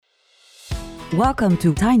Welcome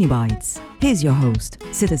to Tiny Bites. Here's your host,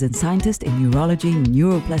 citizen scientist in neurology,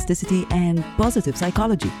 neuroplasticity, and positive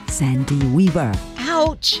psychology, Sandy Weaver.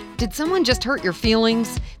 Ouch! Did someone just hurt your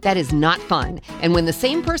feelings? That is not fun. And when the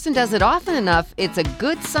same person does it often enough, it's a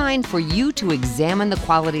good sign for you to examine the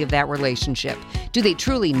quality of that relationship. Do they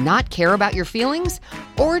truly not care about your feelings?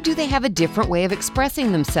 Or do they have a different way of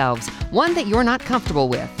expressing themselves, one that you're not comfortable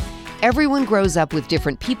with? Everyone grows up with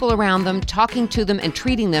different people around them, talking to them and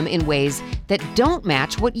treating them in ways that don't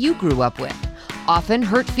match what you grew up with. Often,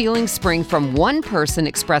 hurt feelings spring from one person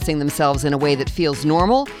expressing themselves in a way that feels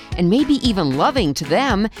normal and maybe even loving to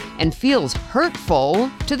them and feels hurtful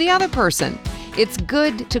to the other person. It's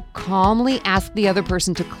good to calmly ask the other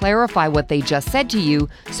person to clarify what they just said to you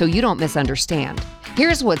so you don't misunderstand.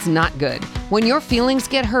 Here's what's not good. When your feelings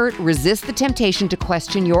get hurt, resist the temptation to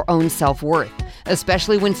question your own self-worth.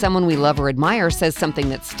 Especially when someone we love or admire says something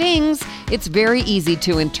that stings, it's very easy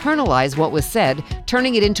to internalize what was said,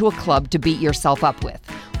 turning it into a club to beat yourself up with.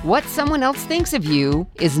 What someone else thinks of you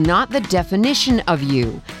is not the definition of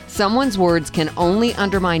you. Someone's words can only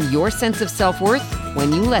undermine your sense of self-worth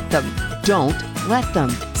when you let them. Don't let them.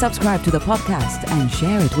 Subscribe to the podcast and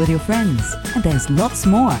share it with your friends. And there's lots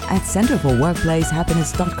more at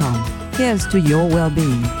centerforworkplacehappiness.com. Here's to your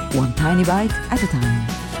well-being, one tiny bite at a time.